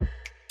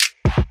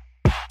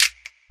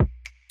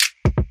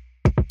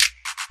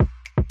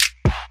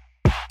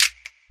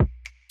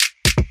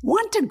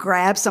Want to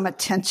grab some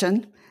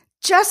attention?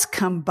 Just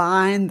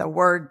combine the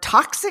word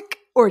toxic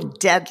or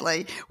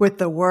deadly with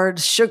the word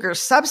sugar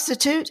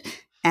substitute,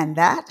 and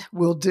that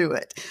will do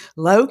it.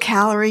 Low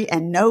calorie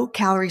and no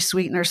calorie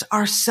sweeteners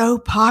are so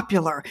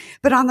popular.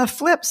 But on the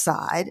flip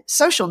side,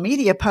 social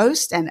media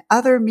posts and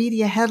other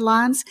media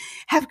headlines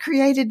have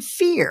created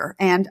fear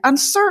and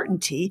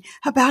uncertainty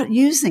about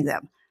using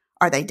them.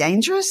 Are they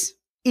dangerous?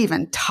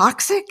 Even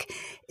toxic?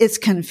 It's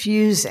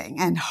confusing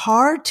and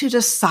hard to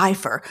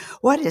decipher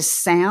what is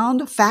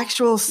sound,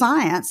 factual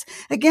science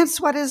against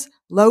what is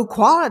low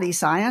quality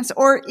science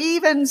or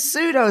even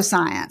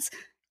pseudoscience.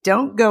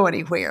 Don't go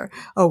anywhere.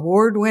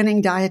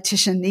 Award-winning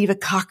dietitian Neva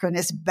Cochran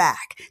is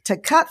back to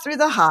cut through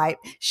the hype,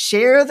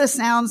 share the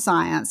sound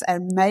science,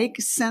 and make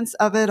sense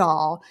of it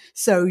all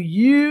so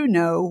you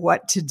know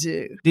what to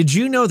do. Did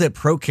you know that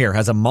ProCare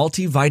has a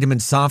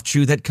multivitamin soft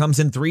chew that comes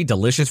in 3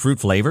 delicious fruit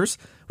flavors?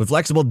 With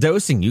flexible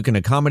dosing, you can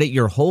accommodate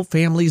your whole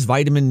family's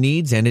vitamin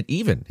needs, and it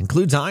even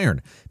includes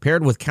iron,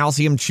 paired with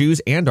calcium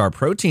chews and our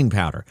protein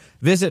powder.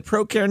 Visit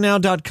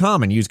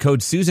ProCareNow.com and use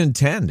code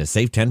Susan10 to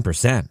save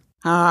 10%.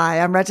 Hi,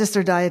 I'm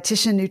registered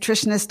dietitian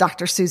nutritionist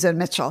Dr. Susan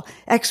Mitchell,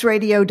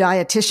 ex-radio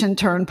dietitian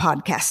turned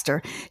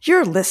podcaster.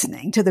 You're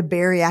listening to the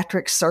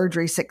Bariatric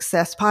Surgery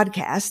Success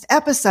Podcast,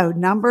 episode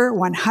number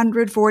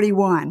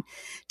 141.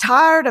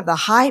 Tired of the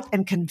hype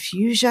and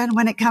confusion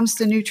when it comes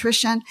to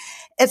nutrition,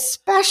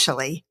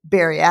 especially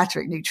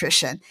bariatric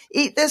nutrition?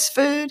 Eat this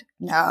food?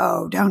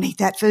 No, don't eat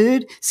that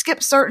food.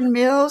 Skip certain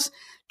meals?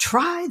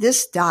 Try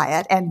this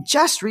diet and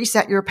just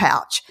reset your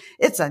pouch.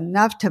 It's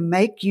enough to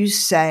make you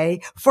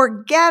say,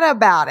 forget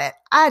about it.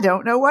 I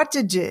don't know what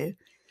to do.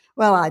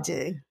 Well, I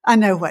do. I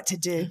know what to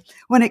do.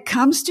 When it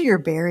comes to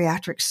your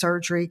bariatric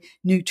surgery,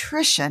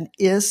 nutrition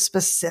is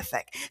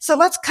specific. So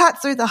let's cut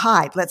through the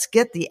hype. Let's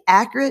get the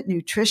accurate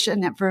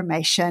nutrition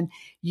information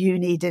you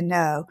need to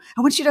know.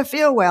 I want you to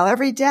feel well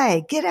every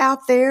day. Get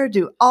out there,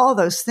 do all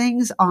those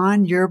things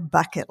on your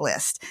bucket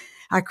list.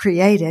 I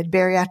created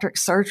Bariatric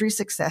Surgery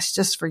Success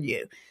just for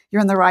you.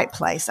 You're in the right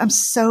place. I'm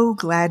so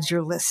glad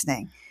you're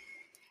listening.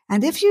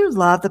 And if you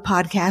love the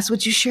podcast,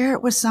 would you share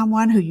it with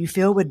someone who you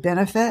feel would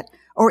benefit,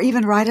 or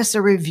even write us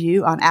a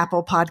review on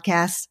Apple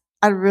Podcasts?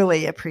 I'd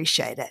really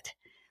appreciate it.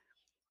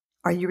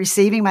 Are you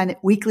receiving my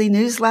weekly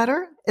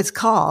newsletter? It's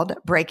called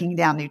Breaking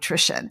Down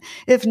Nutrition.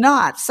 If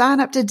not, sign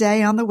up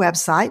today on the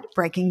website,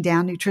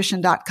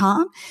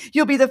 breakingdownnutrition.com.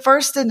 You'll be the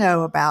first to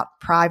know about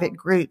private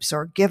groups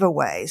or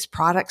giveaways,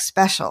 product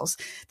specials,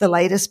 the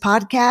latest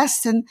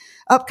podcasts, and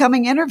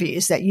upcoming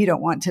interviews that you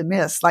don't want to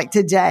miss, like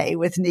today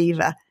with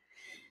Neva.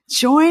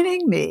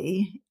 Joining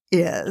me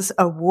is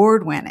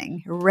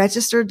award-winning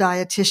registered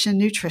dietitian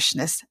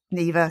nutritionist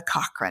Neva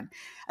Cochran,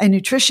 a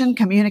nutrition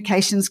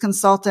communications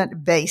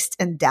consultant based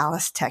in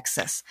Dallas,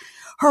 Texas.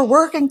 Her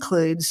work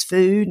includes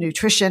food,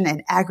 nutrition,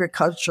 and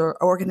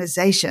agriculture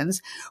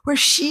organizations where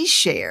she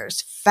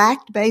shares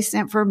fact-based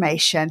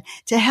information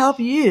to help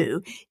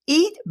you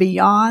eat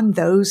beyond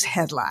those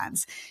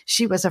headlines.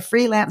 She was a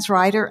freelance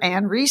writer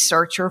and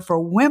researcher for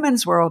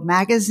Women's World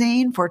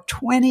magazine for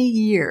 20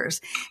 years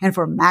and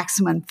for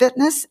Maximum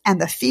Fitness and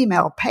the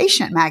Female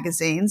Patient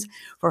magazines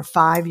for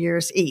 5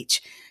 years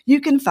each. You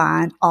can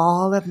find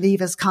all of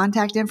Neva's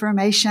contact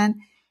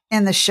information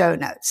in the show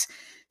notes.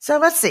 So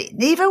let's see.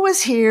 Neva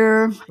was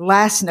here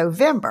last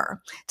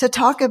November to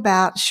talk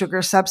about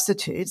sugar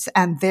substitutes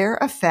and their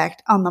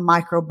effect on the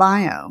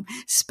microbiome,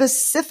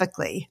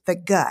 specifically the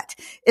gut.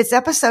 It's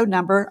episode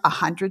number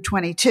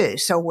 122.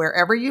 So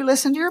wherever you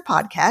listen to your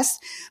podcast,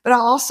 but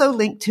I'll also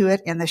link to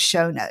it in the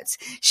show notes.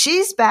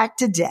 She's back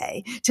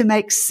today to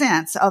make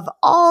sense of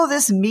all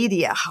this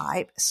media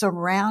hype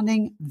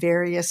surrounding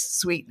various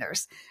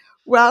sweeteners.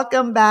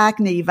 Welcome back,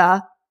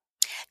 Neva.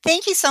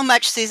 Thank you so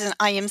much, Susan.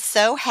 I am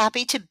so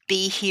happy to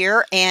be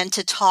here and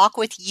to talk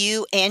with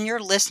you and your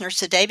listeners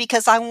today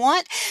because I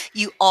want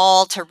you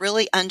all to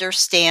really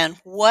understand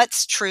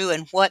what's true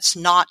and what's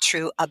not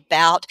true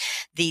about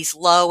these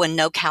low and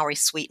no calorie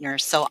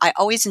sweeteners. So I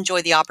always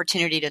enjoy the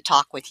opportunity to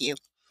talk with you.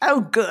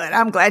 Oh, good.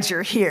 I'm glad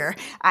you're here.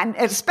 And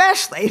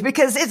especially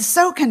because it's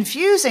so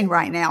confusing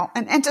right now.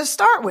 And to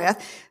start with,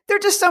 there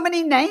are just so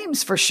many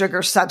names for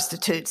sugar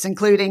substitutes,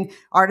 including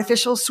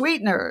artificial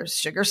sweeteners,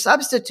 sugar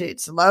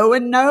substitutes, low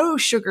and no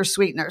sugar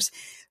sweeteners.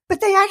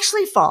 But they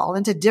actually fall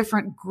into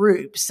different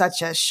groups,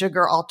 such as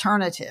sugar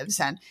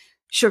alternatives and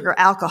sugar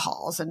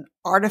alcohols and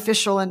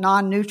artificial and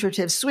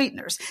non-nutritive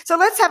sweeteners. So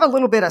let's have a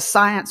little bit of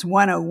Science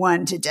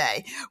 101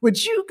 today.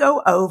 Would you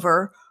go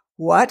over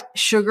what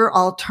sugar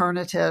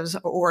alternatives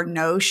or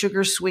no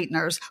sugar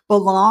sweeteners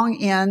belong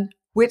in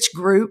which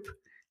group?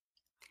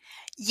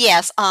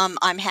 Yes,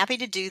 I'm happy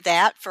to do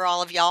that for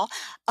all of y'all.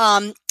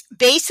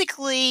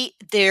 Basically,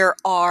 there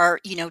are,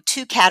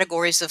 two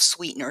categories of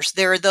sweeteners.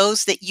 There are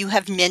those that you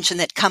have mentioned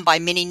that come by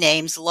many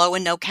names, low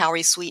and no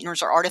calorie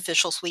sweeteners or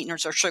artificial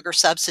sweeteners or sugar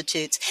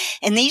substitutes.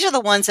 And these are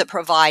the ones that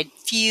provide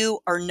few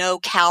or no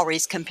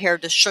calories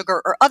compared to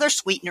sugar or other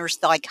sweeteners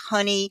like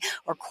honey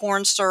or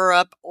corn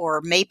syrup or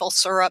maple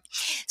syrup.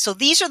 So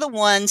these are the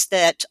ones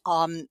that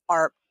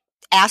are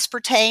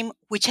aspartame,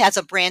 which has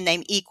a brand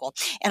name equal.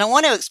 And I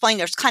want to explain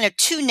there's kind of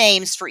two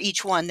names for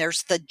each one.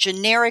 There's the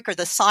generic or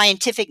the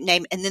scientific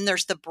name, and then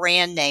there's the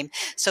brand name.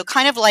 So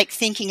kind of like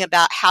thinking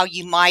about how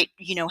you might,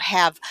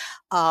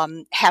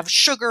 have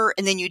sugar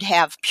and then you'd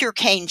have pure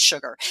cane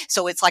sugar.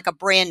 So it's like a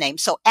brand name.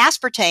 So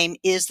aspartame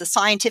is the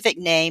scientific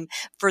name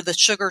for the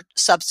sugar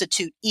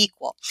substitute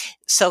equal.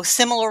 So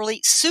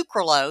similarly,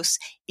 sucralose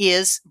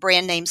is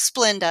brand name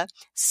Splenda,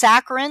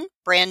 saccharin,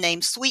 brand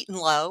name Sweet and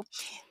Low,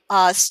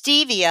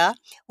 stevia,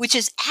 which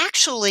is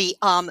actually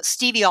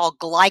steviol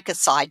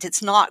glycosides.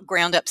 It's not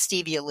ground up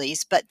stevia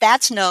leaves, but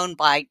that's known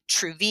by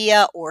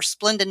Truvia or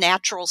Splenda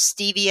Natural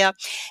Stevia.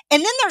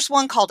 And then there's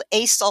one called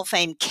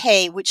asulfame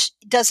K, which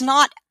does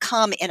not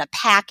come in a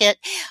packet.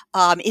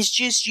 Is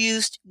just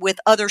used with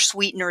other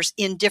sweeteners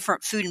in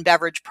different food and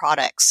beverage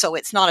products. So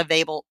it's not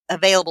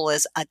available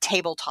as a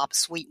tabletop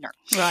sweetener.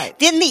 Right.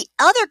 Then the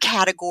other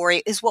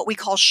category is what we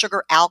call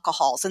sugar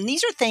alcohols. And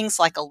these are things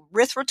like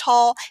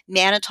erythritol,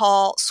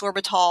 mannitol,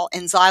 sorbitol,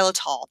 and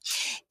xylitol.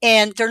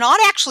 And they're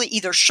not actually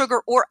either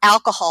sugar or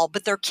alcohol,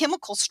 but their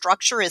chemical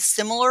structure is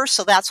similar.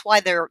 So that's why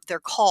they're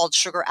called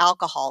sugar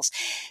alcohols.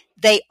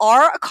 They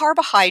are a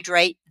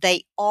carbohydrate.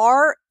 They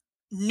are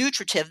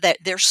nutritive, that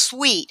they're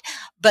sweet,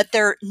 but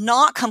they're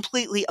not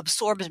completely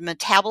absorbed and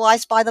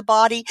metabolized by the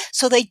body.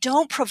 So they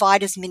don't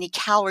provide as many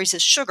calories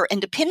as sugar.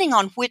 And depending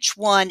on which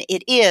one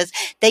it is,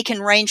 they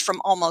can range from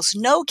almost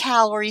no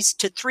calories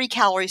to 3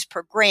 calories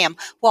per gram,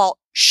 while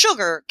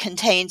sugar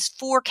contains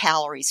 4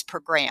 calories per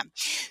gram.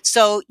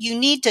 So you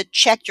need to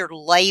check your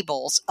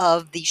labels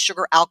of the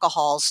sugar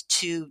alcohols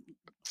to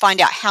find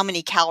out how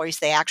many calories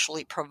they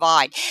actually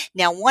provide.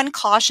 Now, one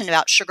caution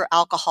about sugar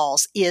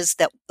alcohols is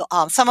that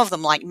some of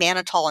them, like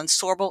mannitol and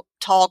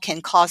sorbitol,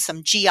 can cause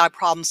some GI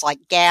problems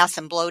like gas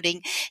and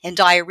bloating and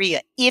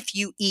diarrhea if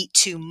you eat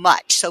too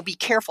much. So be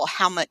careful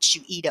how much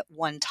you eat at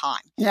one time.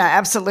 Yeah,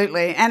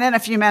 absolutely. And in a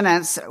few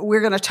minutes,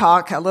 we're going to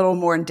talk a little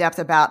more in depth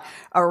about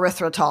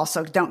erythritol.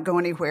 So don't go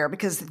anywhere,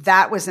 because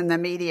that was in the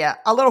media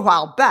a little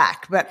while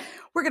back. But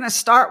we're going to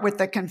start with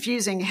the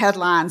confusing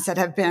headlines that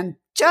have been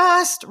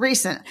just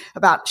recent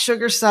about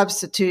sugar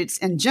substitutes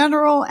in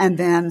general, and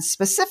then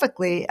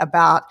specifically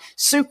about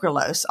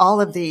sucralose, all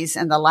of these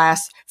in the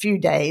last few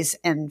days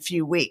and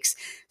few weeks.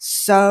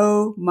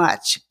 So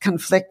much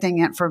conflicting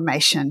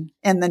information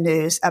in the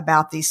news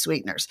about these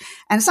sweeteners.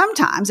 And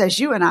sometimes, as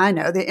you and I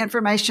know, the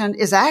information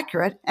is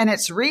accurate and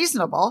it's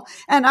reasonable.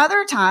 And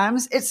other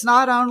times it's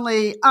not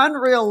only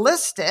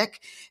unrealistic,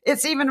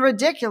 it's even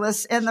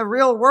ridiculous in the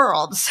real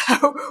world.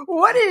 So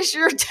what is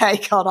your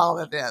take on all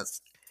of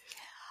this?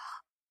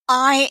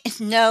 I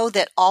know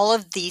that all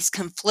of these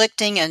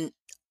conflicting and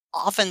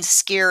often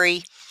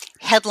scary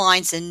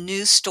headlines and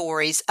news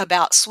stories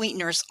about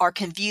sweeteners are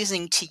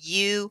confusing to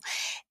you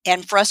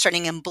and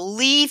frustrating. And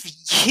believe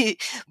me,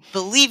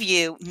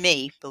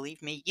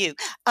 you.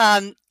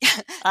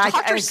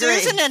 Dr.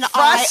 Susan and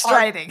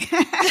frustrating.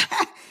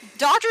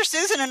 Dr.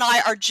 Susan and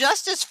I are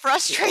just as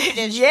frustrated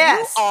as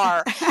yes. you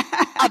are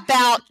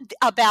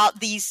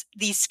about these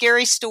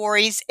scary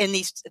stories and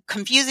these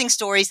confusing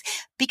stories,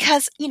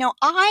 because,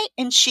 I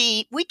and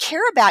she, we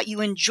care about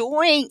you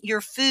enjoying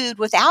your food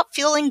without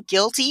feeling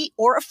guilty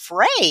or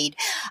afraid.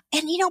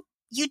 And,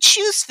 you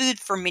choose food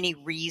for many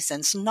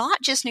reasons,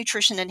 not just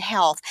nutrition and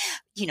health.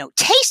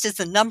 Taste is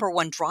the number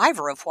one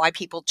driver of why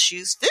people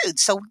choose food.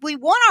 So we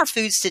want our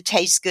foods to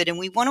taste good and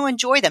we want to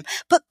enjoy them.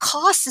 But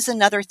cost is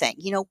another thing.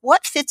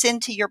 What fits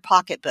into your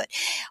pocketbook?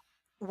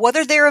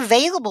 Whether they're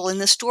available in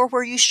the store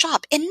where you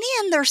shop. And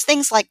then there's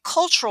things like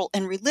cultural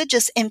and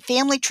religious and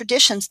family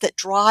traditions that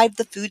drive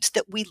the foods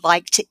that we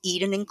like to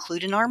eat and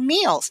include in our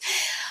meals.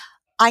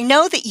 I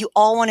know that you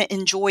all want to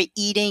enjoy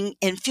eating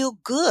and feel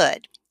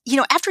good,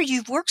 after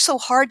you've worked so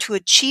hard to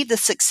achieve the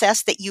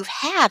success that you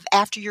have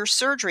after your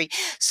surgery.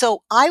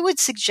 So I would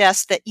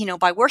suggest that,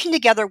 by working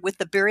together with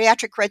the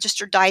bariatric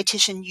registered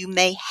dietitian you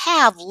may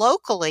have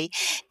locally,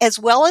 as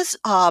well as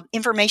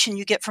information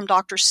you get from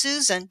Dr.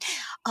 Susan,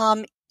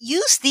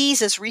 use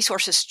these as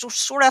resources to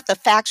sort out the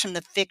facts from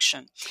the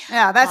fiction.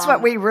 Yeah, that's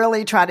what we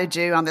really try to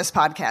do on this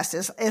podcast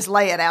is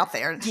lay it out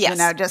there.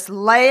 Yes. Just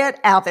lay it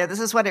out there. This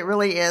is what it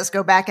really is.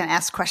 Go back and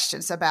ask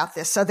questions about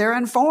this so they're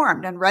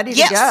informed and ready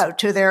to go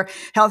to their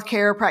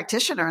healthcare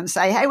practitioner and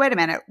say, hey, wait a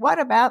minute, what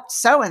about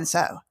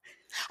so-and-so?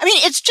 I mean,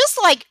 it's just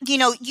like,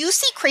 you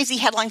see crazy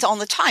headlines all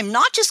the time,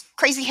 not just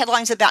crazy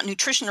headlines about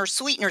nutrition or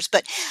sweeteners,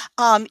 but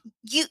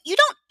you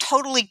don't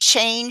totally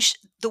change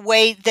the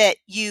way that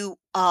you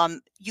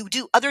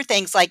do other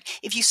things. Like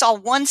if you saw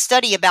one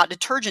study about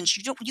detergents,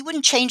 you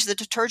wouldn't change the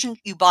detergent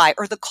you buy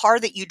or the car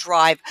that you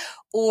drive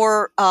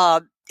or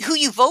who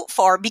you vote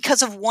for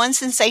because of one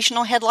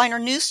sensational headline or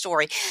news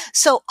story.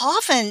 So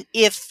often,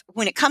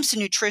 when it comes to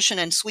nutrition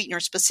and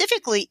sweeteners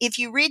specifically, if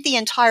you read the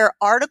entire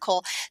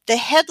article, the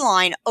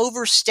headline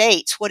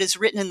overstates what is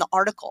written in the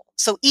article.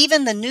 So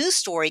even the news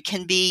story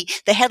the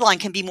headline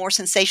can be more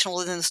sensational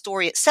than the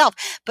story itself.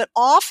 But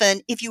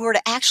often, if you were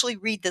to actually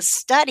read the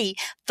study,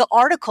 the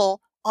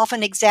article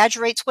often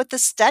exaggerates what the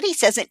study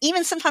says. And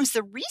even sometimes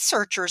the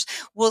researchers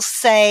will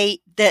say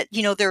that,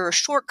 there are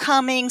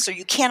shortcomings or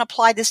you can't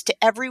apply this to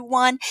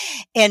everyone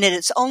and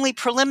it's only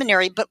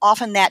preliminary, but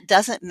often that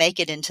doesn't make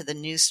it into the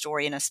news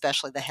story and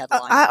especially the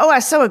headline. I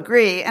so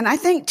agree. And I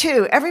think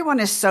too, everyone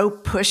is so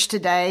pushed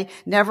today,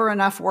 never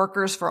enough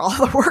workers for all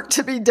the work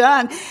to be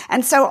done.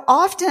 And so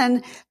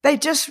often they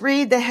just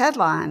read the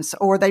headlines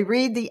or they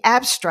read the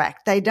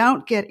abstract. They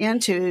don't get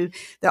into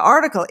the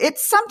article.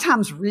 It's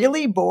sometimes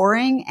really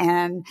boring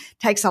and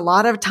takes a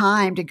lot of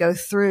time to go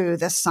through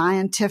the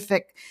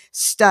scientific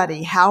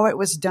study, how it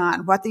was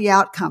done, what the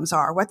outcomes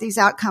are, what these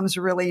outcomes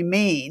really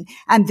mean,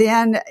 and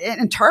then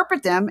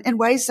interpret them in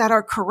ways that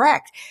are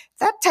correct.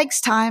 That takes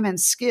time and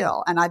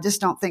skill. And I just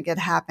don't think it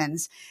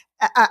happens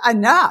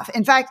enough.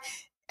 In fact,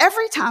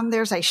 every time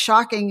there's a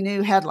shocking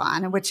new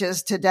headline, which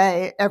is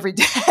today, every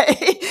day,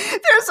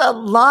 there's a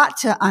lot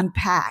to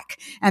unpack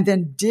and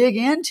then dig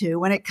into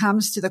when it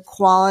comes to the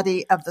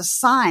quality of the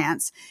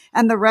science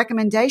and the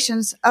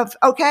recommendations of,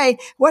 okay,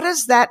 what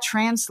does that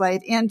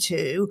translate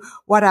into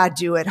what I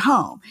do at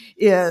home?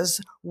 Is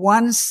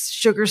one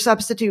sugar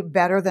substitute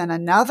better than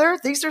another?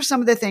 These are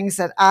some of the things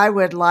that I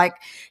would like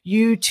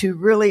you to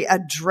really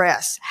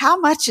address. How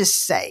much is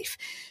safe?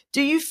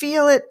 Do you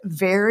feel it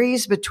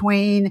varies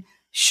between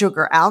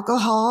sugar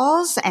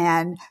alcohols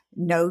and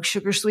no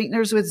sugar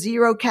sweeteners with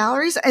 0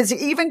 calories? Does it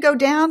even go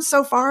down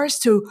so far as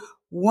to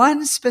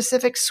one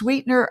specific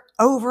sweetener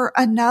over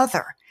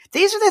another?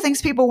 These are the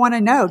things people want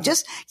to know.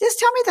 Just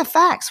tell me the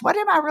facts. What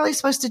am I really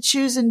supposed to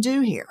choose and do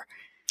here?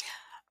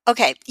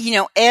 Okay,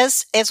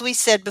 as we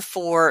said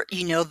before,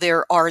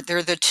 there are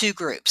the two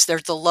groups.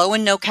 There's the low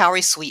and no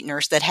calorie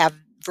sweeteners that have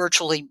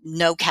virtually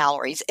no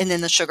calories, and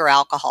then the sugar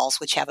alcohols,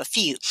 which have a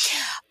few,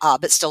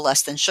 but still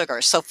less than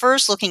sugar. So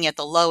first, looking at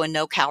the low and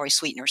no calorie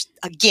sweeteners.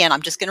 Again,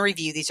 I'm just going to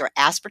review. These are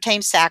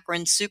aspartame,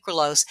 saccharin,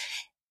 sucralose,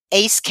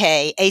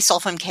 ACE-K,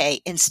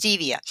 A-sulfam-K, and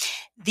stevia.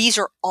 These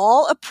are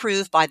all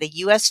approved by the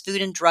U.S.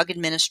 Food and Drug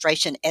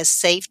Administration as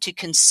safe to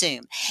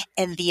consume.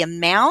 And the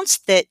amounts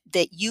that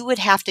you would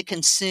have to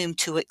consume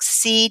to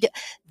exceed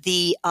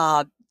the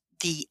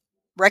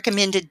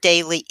recommended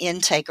daily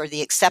intake or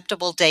the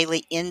acceptable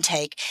daily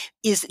intake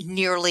is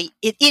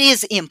it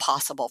is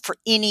impossible for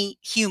any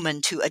human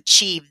to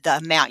achieve the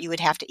amount you would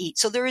have to eat.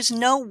 So there is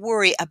no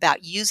worry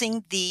about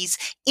using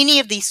any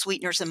of these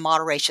sweeteners in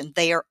moderation.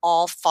 They are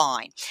all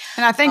fine.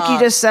 And I think you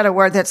just said a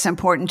word that's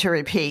important to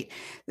repeat.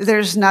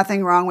 There's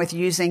nothing wrong with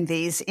using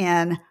these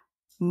in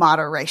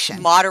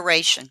moderation.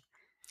 Moderation.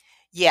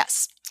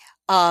 Yes.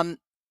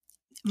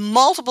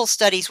 Multiple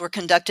studies were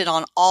conducted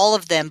on all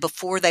of them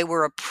before they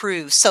were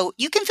approved. So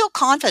you can feel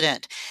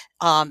confident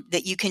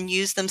that you can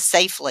use them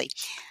safely.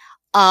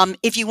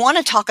 If you want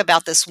to talk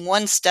about this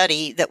one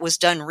study that was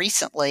done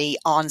recently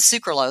on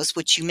sucralose,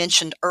 which you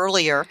mentioned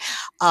earlier,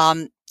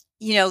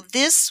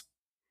 this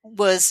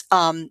was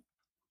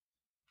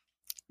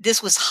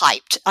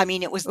hyped. I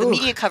mean, the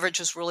media coverage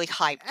was really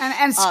hyped.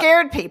 And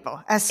scared people.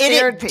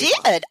 It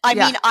did. I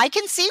mean, I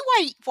can see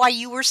why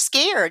you were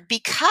scared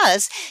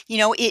because,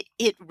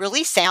 it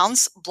really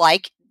sounds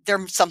like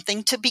there's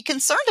something to be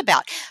concerned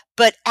about.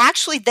 But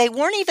actually, they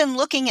weren't even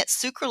looking at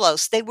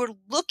sucralose. They were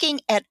looking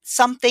at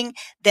something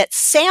that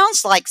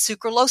sounds like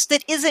sucralose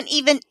that isn't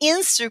even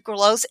in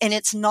sucralose, and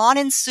it's not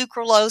in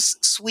sucralose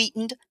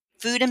sweetened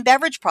food and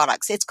beverage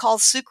products. It's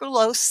called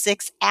sucralose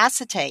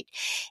 6-acetate.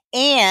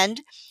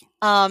 And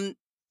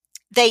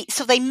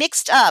they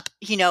mixed up,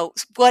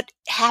 what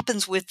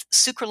happens with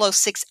sucralose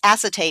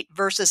 6-acetate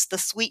versus the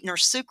sweetener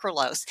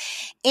sucralose.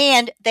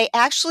 And they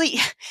actually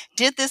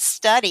did this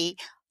study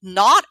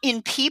not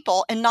in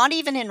people and not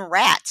even in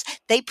rats.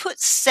 They put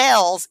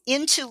cells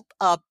into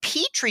a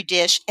petri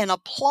dish and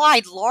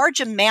applied large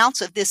amounts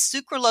of this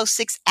sucralose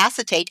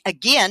 6-acetate,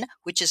 again,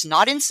 which is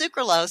not in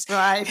sucralose,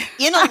 right,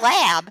 in a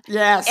lab.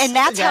 Yes. And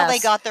that's how they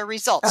got their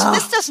results. So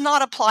this does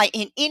not apply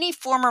in any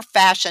form or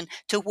fashion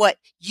to what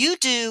you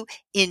do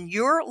in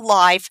your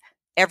life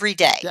every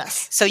day.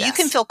 Yes. So you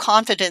can feel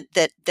confident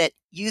that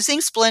using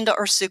Splenda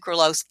or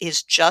sucralose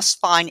is just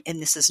fine,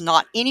 and this is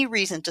not any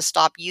reason to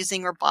stop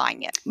using or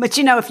buying it. But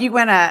if you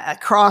went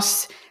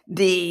across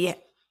the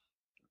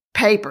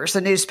papers,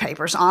 the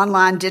newspapers,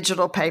 online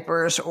digital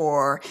papers,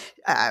 or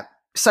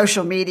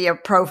social media,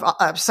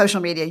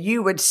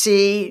 you would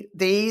see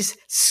these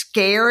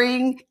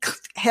scaring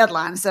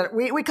headlines that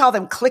we call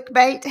them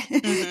clickbait.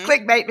 Mm-hmm.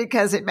 Clickbait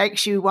because it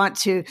makes you want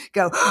to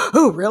go,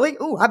 oh, really?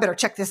 Oh, I better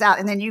check this out.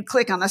 And then you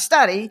click on the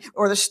study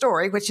or the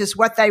story, which is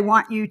what they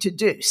want you to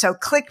do. So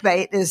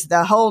clickbait is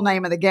the whole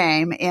name of the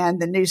game in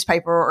the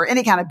newspaper or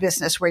any kind of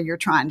business where you're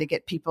trying to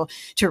get people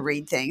to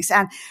read things.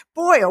 And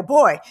boy, oh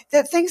boy,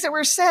 the things that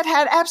were said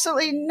had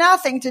absolutely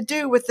nothing to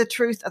do with the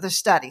truth of the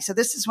study. So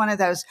this is one of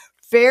those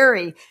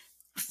very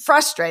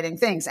frustrating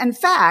things. In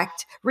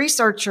fact,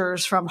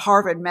 researchers from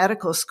Harvard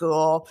Medical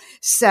School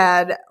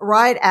said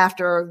right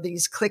after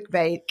these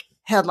clickbait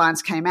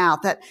headlines came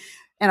out that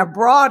in a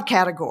broad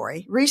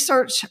category,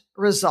 research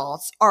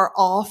results are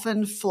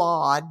often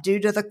flawed due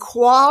to the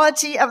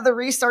quality of the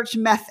research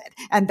method.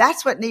 And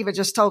that's what Neva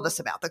just told us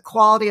about. The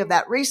quality of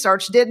that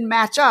research didn't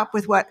match up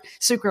with what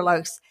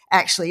sucralose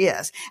actually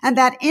is. And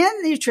that in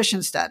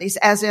nutrition studies,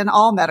 as in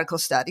all medical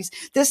studies,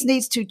 this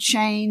needs to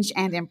change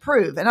and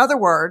improve. In other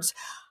words,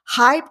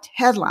 hyped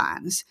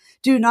headlines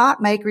do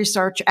not make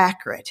research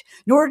accurate,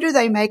 nor do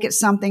they make it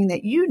something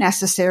that you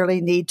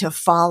necessarily need to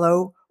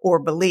follow or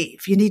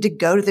believe. You need to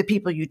go to the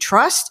people you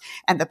trust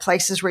and the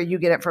places where you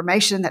get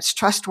information that's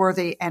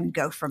trustworthy and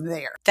go from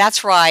there.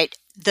 That's right.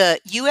 The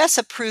U.S.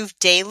 approved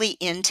daily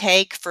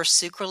intake for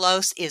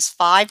sucralose is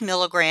 5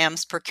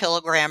 milligrams per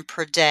kilogram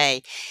per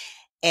day.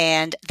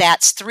 And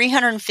that's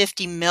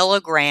 350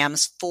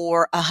 milligrams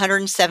for a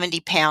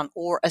 170-pound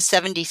or a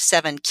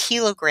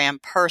 77-kilogram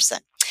person.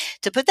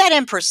 To put that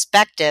in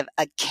perspective,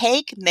 a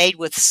cake made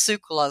with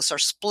sucralose or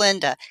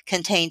Splenda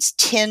contains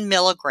 10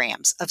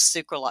 milligrams of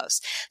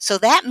sucralose. So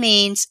that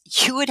means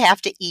you would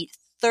have to eat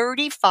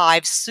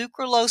 35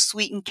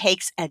 sucralose-sweetened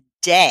cakes a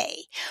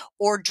day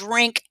or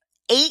drink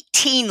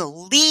 18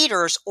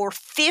 liters or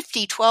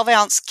 50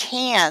 12-ounce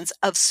cans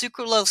of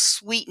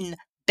sucralose-sweetened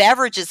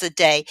beverages a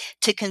day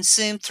to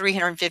consume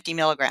 350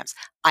 milligrams.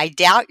 I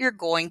doubt you're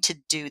going to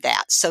do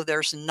that, so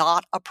there's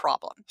not a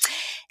problem.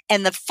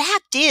 And the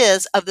fact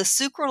is, of the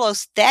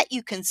sucralose that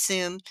you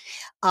consume,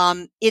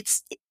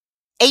 it's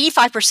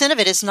 85% of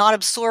it is not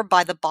absorbed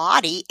by the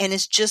body and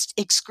is just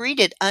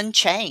excreted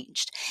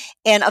unchanged.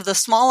 And of the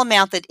small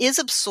amount that is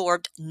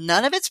absorbed,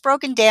 none of it's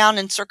broken down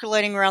and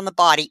circulating around the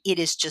body. It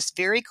is just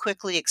very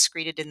quickly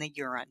excreted in the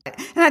urine.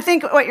 And I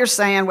think what you're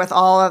saying with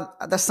all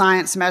of the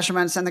science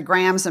measurements and the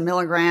grams and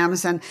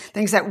milligrams and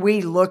things that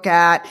we look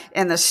at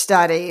in the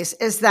studies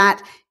is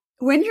that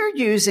when you're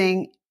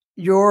using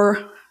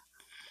your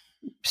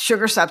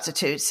sugar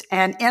substitutes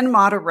and in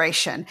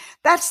moderation,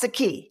 that's the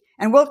key.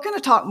 And we're going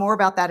to talk more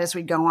about that as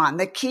we go on.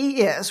 The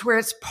key is where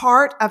it's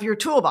part of your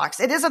toolbox.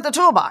 It isn't the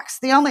toolbox,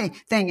 the only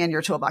thing in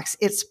your toolbox.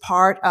 It's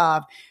part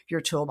of your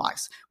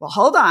toolbox. Well,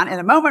 hold on. In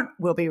a moment,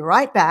 we'll be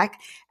right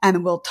back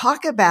and we'll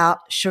talk about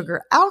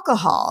sugar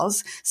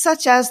alcohols,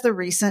 such as the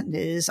recent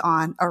news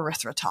on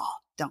erythritol.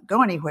 Don't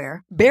go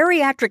anywhere.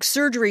 Bariatric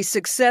Surgery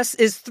Success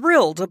is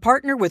thrilled to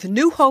partner with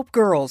New Hope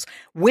Girls,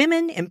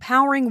 Women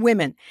Empowering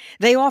Women.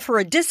 They offer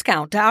a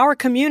discount to our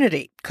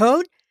community.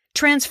 Code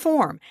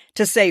TRANSFORM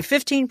to save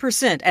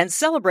 15% and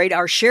celebrate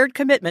our shared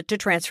commitment to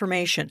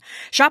transformation.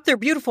 Shop their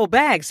beautiful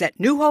bags at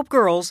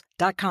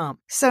newhopegirls.com.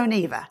 So,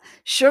 Neva,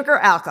 sugar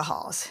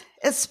alcohols,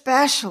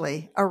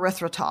 especially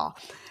erythritol,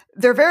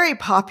 they're very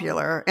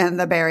popular in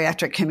the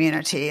bariatric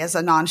community as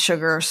a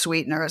non-sugar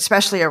sweetener,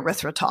 especially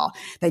erythritol.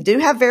 They do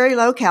have very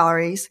low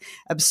calories,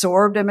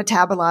 absorbed and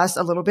metabolized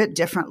a little bit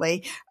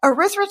differently.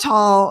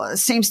 Erythritol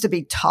seems to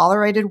be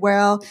tolerated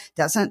well,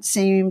 doesn't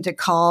seem to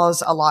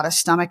cause a lot of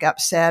stomach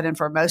upset, and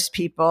for most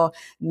people,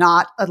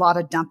 not a lot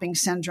of dumping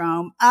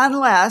syndrome,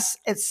 unless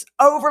it's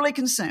overly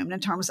consumed in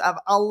terms of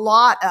a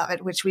lot of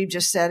it, which we've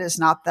just said is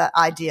not the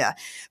idea.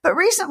 But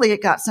recently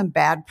it got some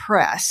bad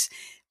press.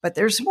 But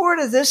there's more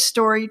to this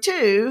story,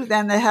 too,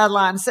 than the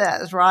headline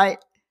says, right?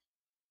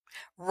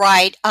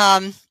 Right.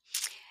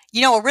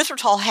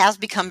 Erythritol has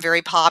become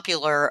very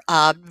popular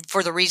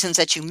for the reasons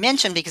that you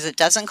mentioned, because it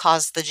doesn't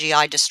cause the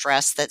GI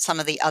distress that some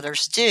of the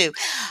others do.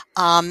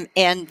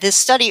 And this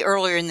study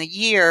earlier in the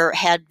year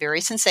had very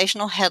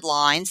sensational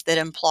headlines that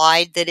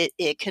implied that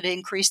it could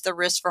increase the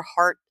risk for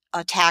heart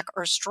attack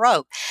or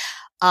stroke.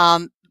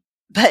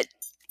 But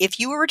if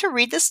you were to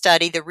read the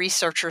study, the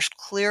researchers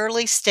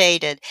clearly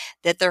stated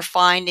that their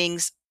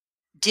findings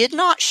did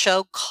not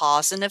show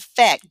cause and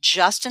effect,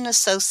 just an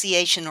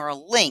association or a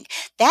link.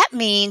 That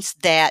means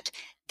that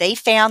they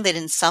found that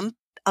in some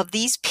of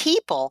these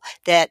people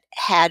that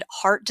had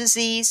heart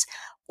disease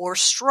or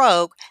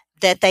stroke,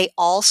 that they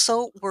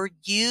also were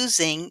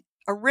using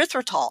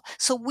erythritol.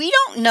 So we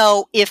don't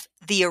know if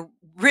the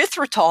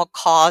erythritol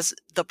caused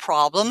the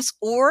problems,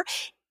 or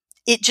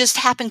it just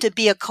happened to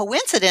be a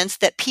coincidence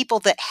that people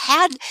that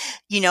had,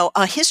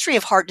 a history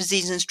of heart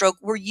disease and stroke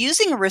were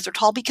using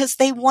erythritol because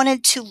they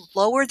wanted to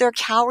lower their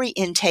calorie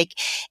intake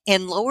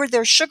and lower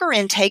their sugar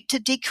intake to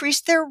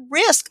decrease their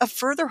risk of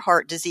further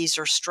heart disease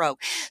or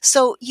stroke.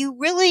 So you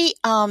really,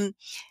 and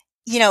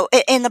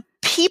the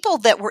people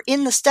that were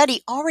in the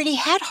study already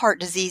had heart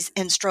disease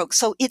and stroke.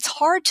 So it's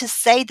hard to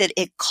say that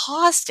it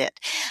caused it.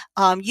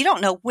 You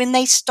don't know when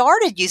they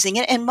started using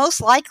it, and most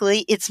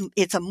likely it's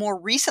a more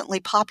recently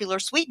popular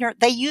sweetener.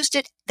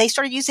 They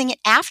started using it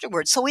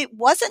afterwards. So it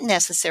wasn't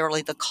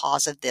necessarily the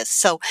cause of this.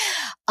 So,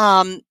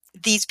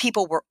 these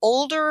people were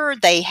older,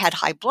 they had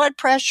high blood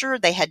pressure,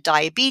 they had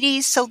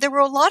diabetes. So there were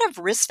a lot of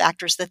risk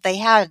factors that they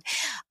had.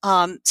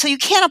 So you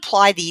can't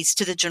apply these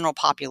to the general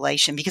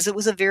population because it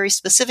was a very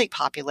specific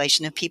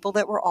population of people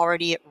that were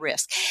already at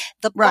risk.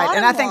 Right.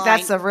 And I think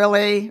that's a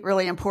really,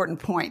 really important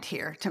point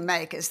here to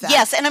make, is that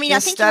yes, and I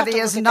think study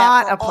is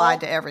not applied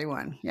to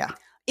everyone. Yeah.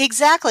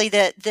 Exactly.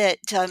 That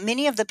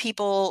many of the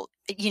people,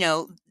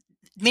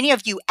 many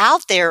of you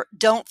out there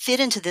don't fit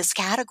into this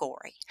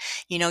category.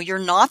 You're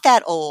not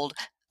that old.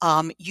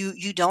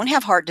 You don't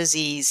have heart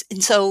disease.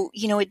 And so,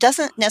 it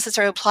doesn't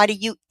necessarily apply to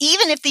you,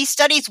 even if these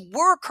studies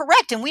were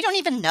correct, and we don't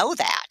even know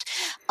that.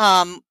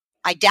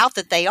 I doubt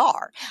that they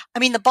are. I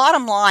mean, the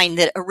bottom line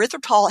that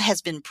erythritol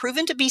has been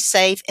proven to be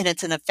safe, and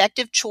it's an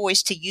effective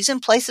choice to use in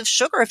place of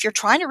sugar if you're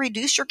trying to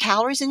reduce your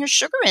calories and your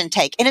sugar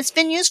intake. And it's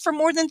been used for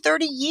more than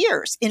 30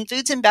 years in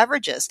foods and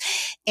beverages.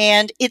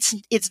 And it's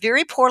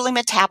very poorly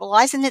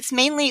metabolized, and it's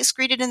mainly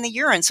excreted in the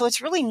urine. So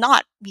it's really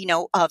not,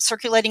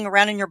 circulating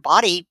around in your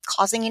body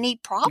causing any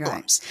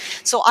problems.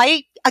 Right. So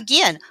I,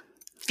 again,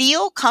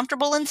 feel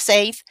comfortable and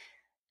safe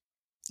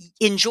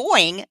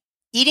enjoying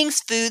eating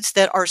foods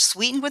that are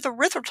sweetened with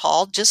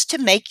erythritol just to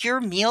make your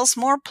meals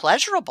more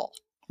pleasurable.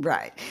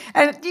 Right.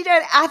 And,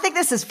 I think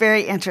this is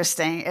very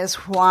interesting is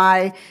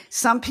why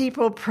some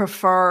people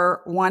prefer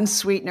one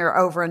sweetener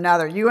over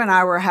another. You and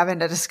I were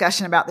having a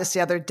discussion about this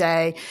the other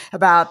day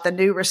about the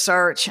new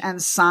research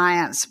and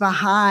science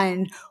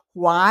behind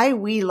why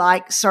we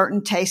like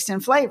certain tastes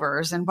and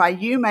flavors and why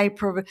you may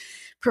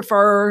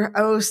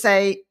prefer,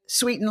 say,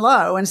 sweet and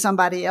low, and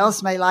somebody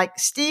else may like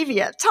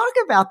stevia. Talk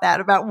about that,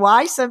 about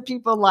why some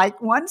people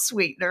like one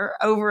sweetener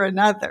over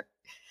another.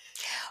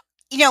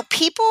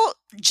 People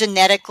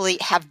genetically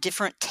have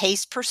different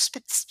taste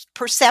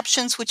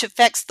perceptions, which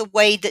affects the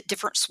way that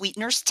different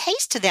sweeteners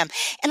taste to them.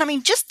 And I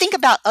mean, just think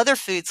about other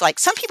foods. Like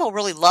some people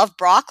really love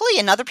broccoli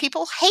and other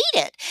people hate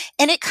it.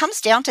 And it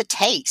comes down to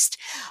taste.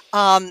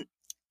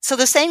 So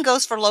the same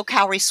goes for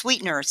low-calorie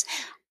sweeteners.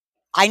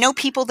 I know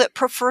people that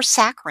prefer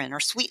saccharin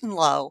or sweet and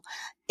low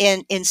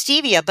in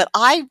stevia, but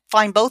I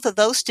find both of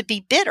those to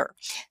be bitter.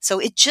 So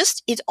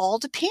it all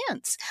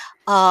depends.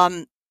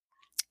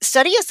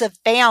 Studies have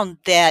found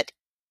that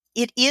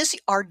it is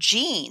our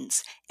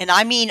genes, and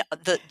I mean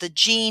the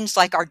genes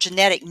like our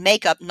genetic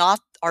makeup,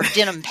 not our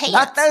denim pants.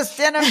 Not those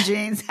denim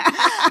jeans.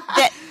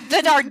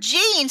 that our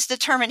genes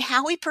determine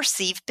how we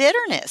perceive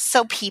bitterness.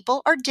 So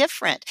people are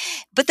different.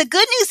 But the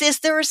good news is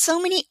there are so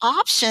many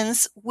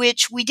options,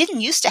 which we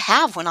didn't used to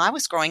have when I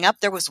was growing up.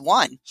 There was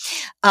one.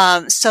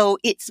 So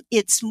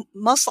it's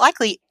most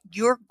likely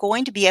you're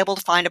going to be able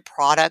to find a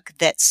product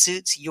that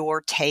suits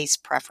your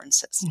taste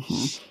preferences.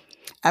 Mm-hmm.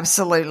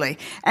 Absolutely.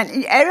 And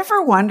you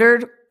ever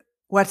wondered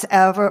what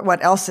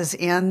else is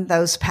in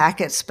those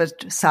packets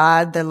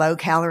beside the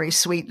low-calorie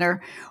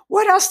sweetener?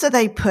 What else do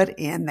they put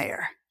in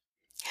there?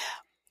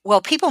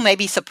 Well, people may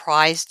be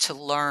surprised to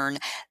learn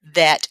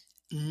that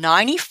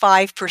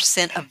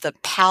 95% of the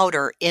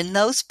powder in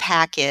those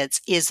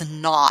packets is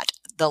not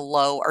the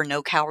low or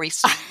no calorie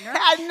sweetener.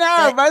 I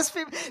know. Most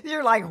people,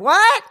 you're like,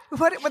 what?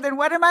 Then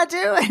what am I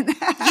doing?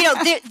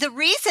 The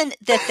reason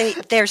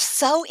that they're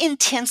so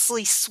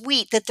intensely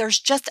sweet that there's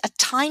just a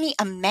tiny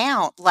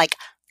amount, like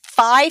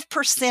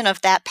 5%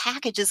 of that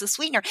package is a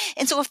sweetener.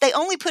 And so if they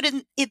only put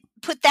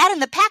that in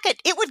the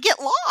packet, it would get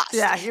lost.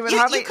 Yeah, you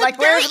could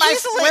very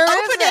easily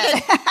open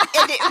it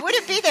and it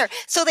wouldn't be there.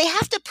 So they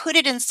have to put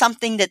it in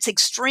something that's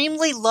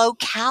extremely low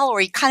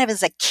calorie, kind of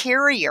as a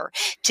carrier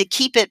to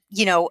keep it,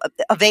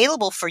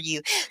 available for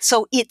you.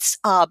 So it's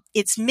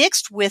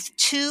mixed with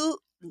two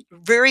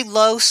very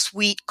low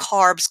sweet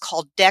carbs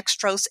called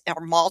dextrose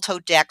or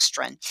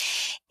maltodextrin.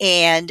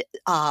 And,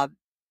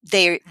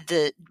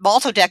 the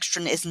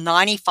maltodextrin is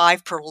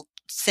 95%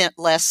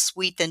 less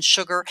sweet than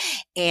sugar,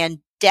 and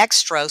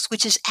dextrose,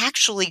 which is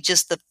actually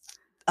just the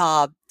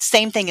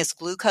same thing as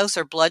glucose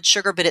or blood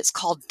sugar, but it's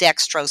called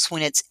dextrose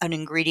when it's an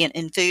ingredient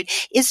in food,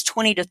 is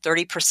 20 to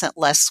 30%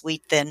 less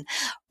sweet than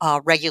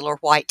regular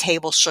white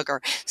table sugar.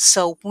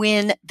 So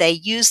when they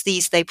use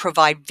these, they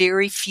provide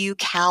very few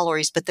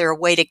calories, but they're a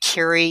way to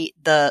carry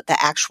the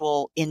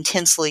actual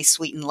intensely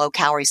sweetened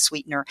low-calorie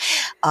sweetener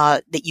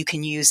that you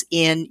can use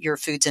in your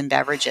foods and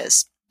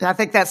beverages. I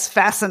think that's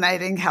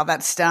fascinating how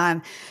that's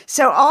done.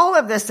 So all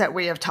of this that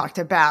we have talked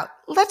about,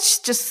 let's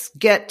just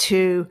get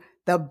to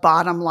the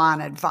bottom line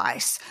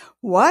advice.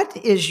 What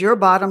is your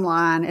bottom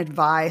line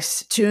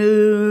advice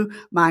to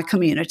my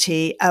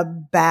community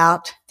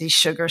about these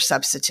sugar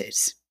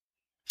substitutes?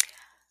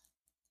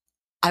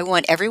 I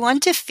want everyone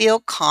to feel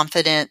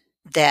confident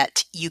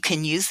that you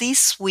can use these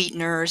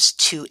sweeteners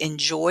to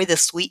enjoy the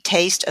sweet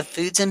taste of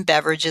foods and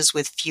beverages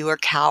with fewer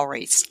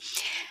calories.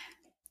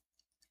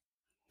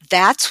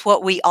 That's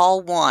what we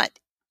all want.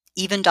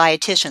 Even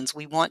dietitians,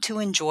 we want to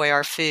enjoy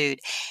our food.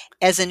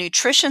 As a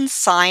nutrition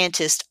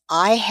scientist,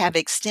 I have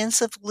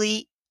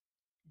extensively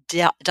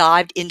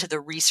dived into the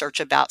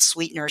research about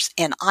sweeteners,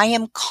 and I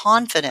am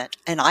confident,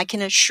 and I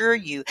can assure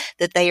you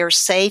that they are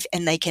safe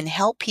and they can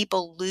help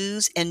people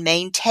lose and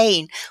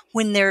maintain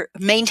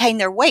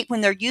their weight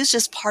when they're used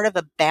as part of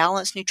a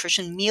balanced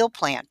nutrition meal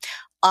plan.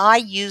 I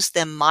use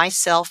them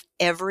myself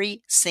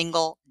every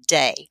single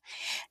day.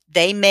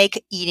 They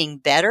make eating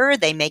better,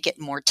 they make it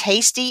more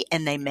tasty,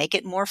 and they make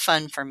it more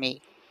fun for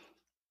me.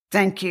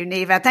 Thank you,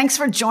 Neva. Thanks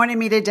for joining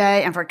me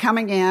today and for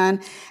coming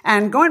in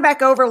and going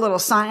back over a little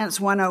Science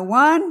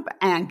 101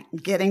 and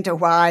getting to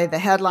why the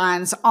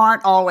headlines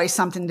aren't always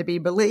something to be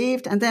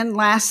believed. And then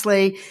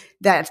lastly,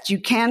 that you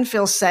can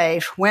feel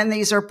safe when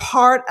these are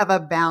part of a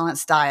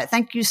balanced diet.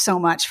 Thank you so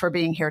much for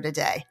being here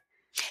today.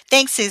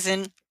 Thanks,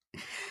 Susan.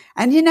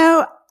 And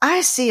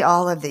I see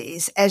all of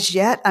these as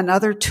yet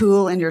another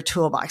tool in your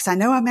toolbox. I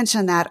know I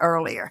mentioned that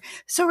earlier.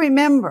 So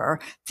remember,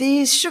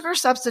 these sugar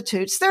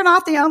substitutes, they're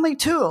not the only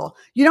tool.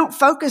 You don't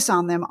focus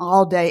on them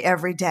all day,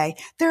 every day.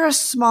 They're a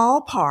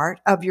small part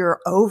of your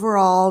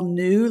overall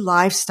new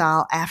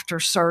lifestyle after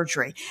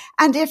surgery.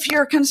 And if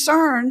you're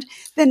concerned,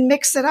 then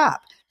mix it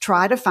up.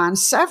 Try to find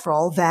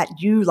several that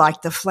you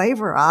like the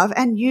flavor of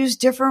and use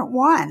different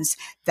ones.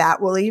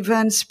 That will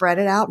even spread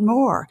it out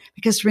more.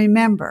 Because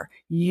remember,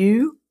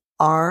 you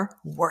are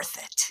worth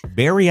it.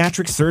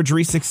 Bariatric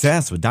Surgery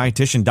Success with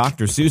dietitian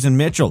Dr. Susan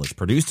Mitchell is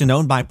produced and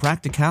owned by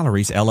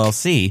Practicalories,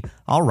 LLC.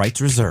 All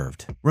rights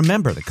reserved.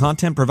 Remember, the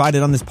content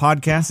provided on this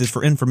podcast is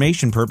for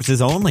information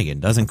purposes only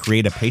and doesn't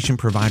create a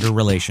patient-provider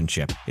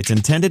relationship. It's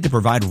intended to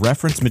provide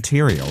reference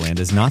material and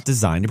is not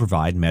designed to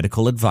provide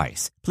medical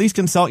advice. Please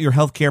consult your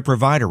healthcare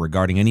provider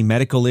regarding any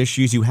medical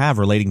issues you have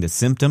relating to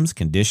symptoms,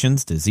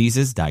 conditions,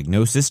 diseases,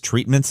 diagnosis,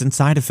 treatments, and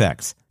side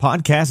effects.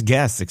 Podcast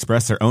guests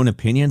express their own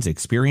opinions,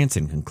 experience,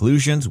 and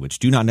conclusions, which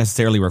do not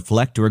necessarily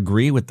reflect or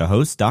agree with the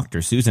host,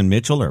 Dr. Susan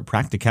Mitchell, or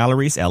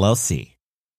Practicalories, LLC.